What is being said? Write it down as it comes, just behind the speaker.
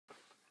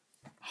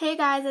Hey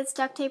guys, it's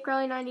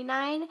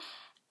Ducttapegirly99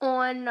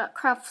 on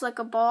Crafts Like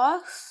a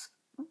Boss,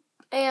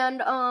 and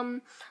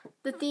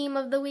the theme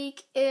of the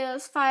week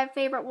is 5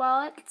 favorite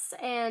wallets.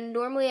 And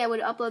normally I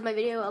would upload my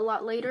video a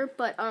lot later,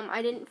 but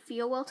I didn't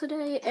feel well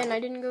today and I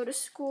didn't go to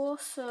school,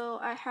 so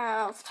I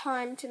have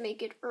time to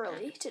make it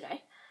early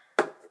today.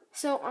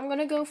 So I'm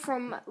gonna go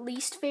from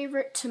least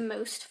favorite to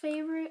most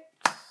favorite.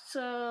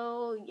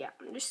 So yeah,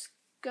 I'm just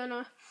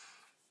gonna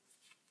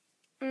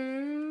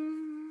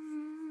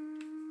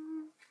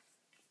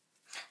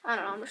I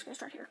don't know, I'm just going to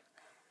start here.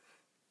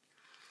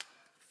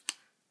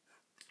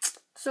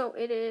 So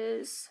it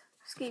is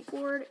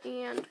skateboard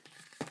and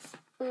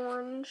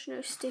orange,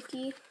 no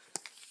sticky,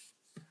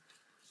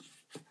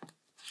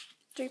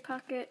 3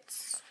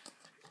 pockets,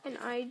 an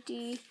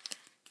ID,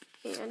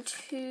 and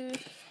 2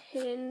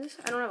 hiddens.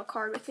 I don't have a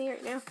card with me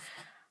right now.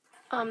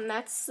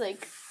 That's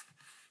like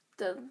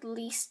the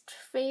least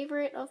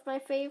favorite of my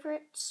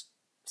favorites,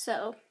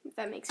 so if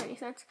that makes any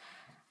sense.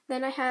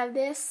 Then I have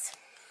this,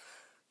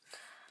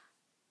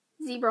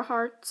 zebra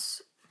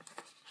hearts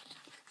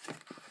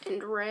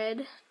and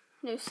red,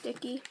 no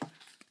sticky.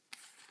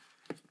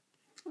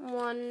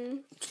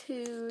 1,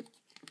 2,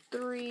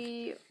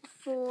 3,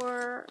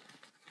 4,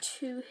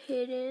 2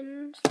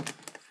 hidden,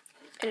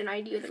 and an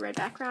ID with a red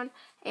background.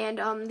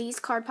 And these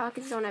card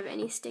pockets don't have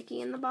any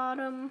sticky in the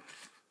bottom.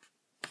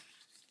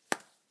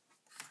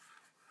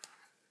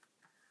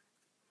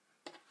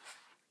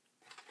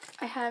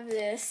 I have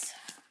this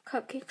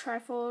cupcake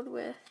trifold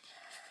with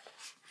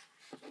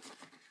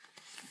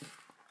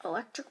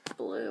electric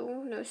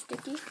blue, no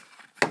sticky.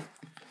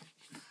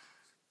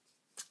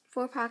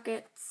 4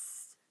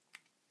 pockets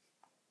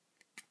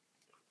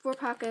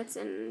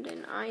and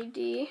an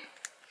ID.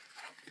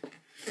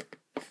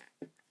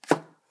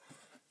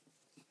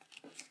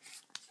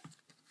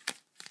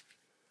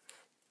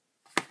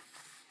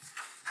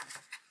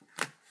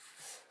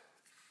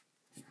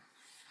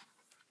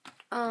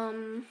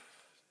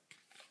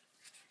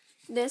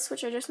 This,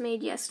 which I just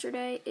made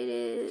yesterday, it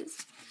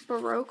is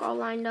Baroque all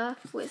lined up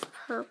with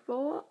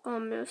purple,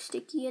 no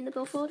sticky in the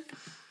billfold.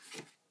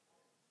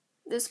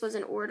 This was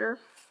an order.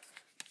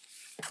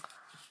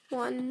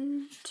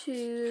 1,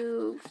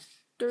 2,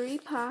 3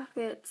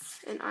 pockets,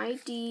 an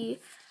ID,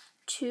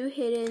 2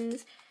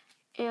 hiddens,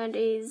 and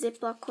a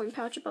Ziploc coin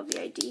pouch above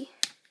the ID.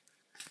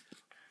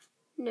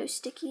 No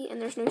sticky,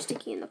 and there's no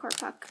sticky in the card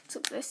pockets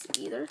of this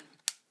either.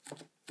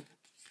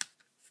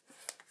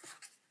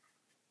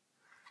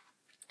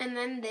 And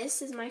then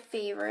this is my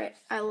favorite.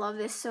 I love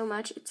this so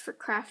much. It's for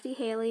Crafty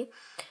Haley.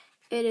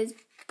 It is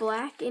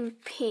black and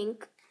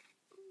pink,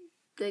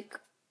 like,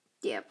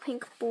 yeah,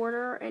 pink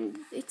border, and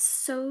it's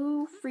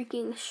so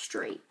freaking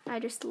straight. I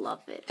just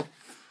love it.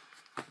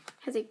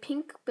 Has a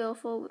pink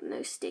billfold with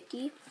no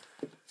sticky.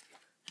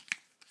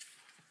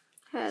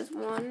 Has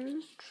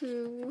 1,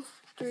 2,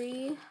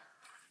 3,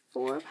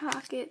 4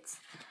 pockets,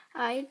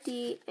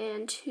 ID,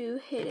 and 2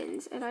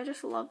 hiddens. And I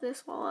just love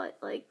this wallet,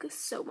 like,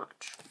 so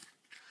much.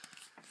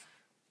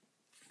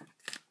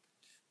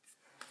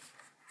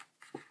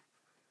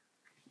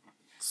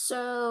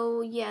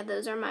 So, yeah,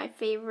 those are my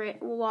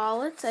favorite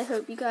wallets. I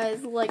hope you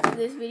guys liked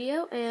this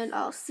video, and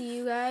I'll see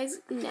you guys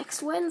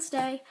next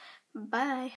Wednesday. Bye.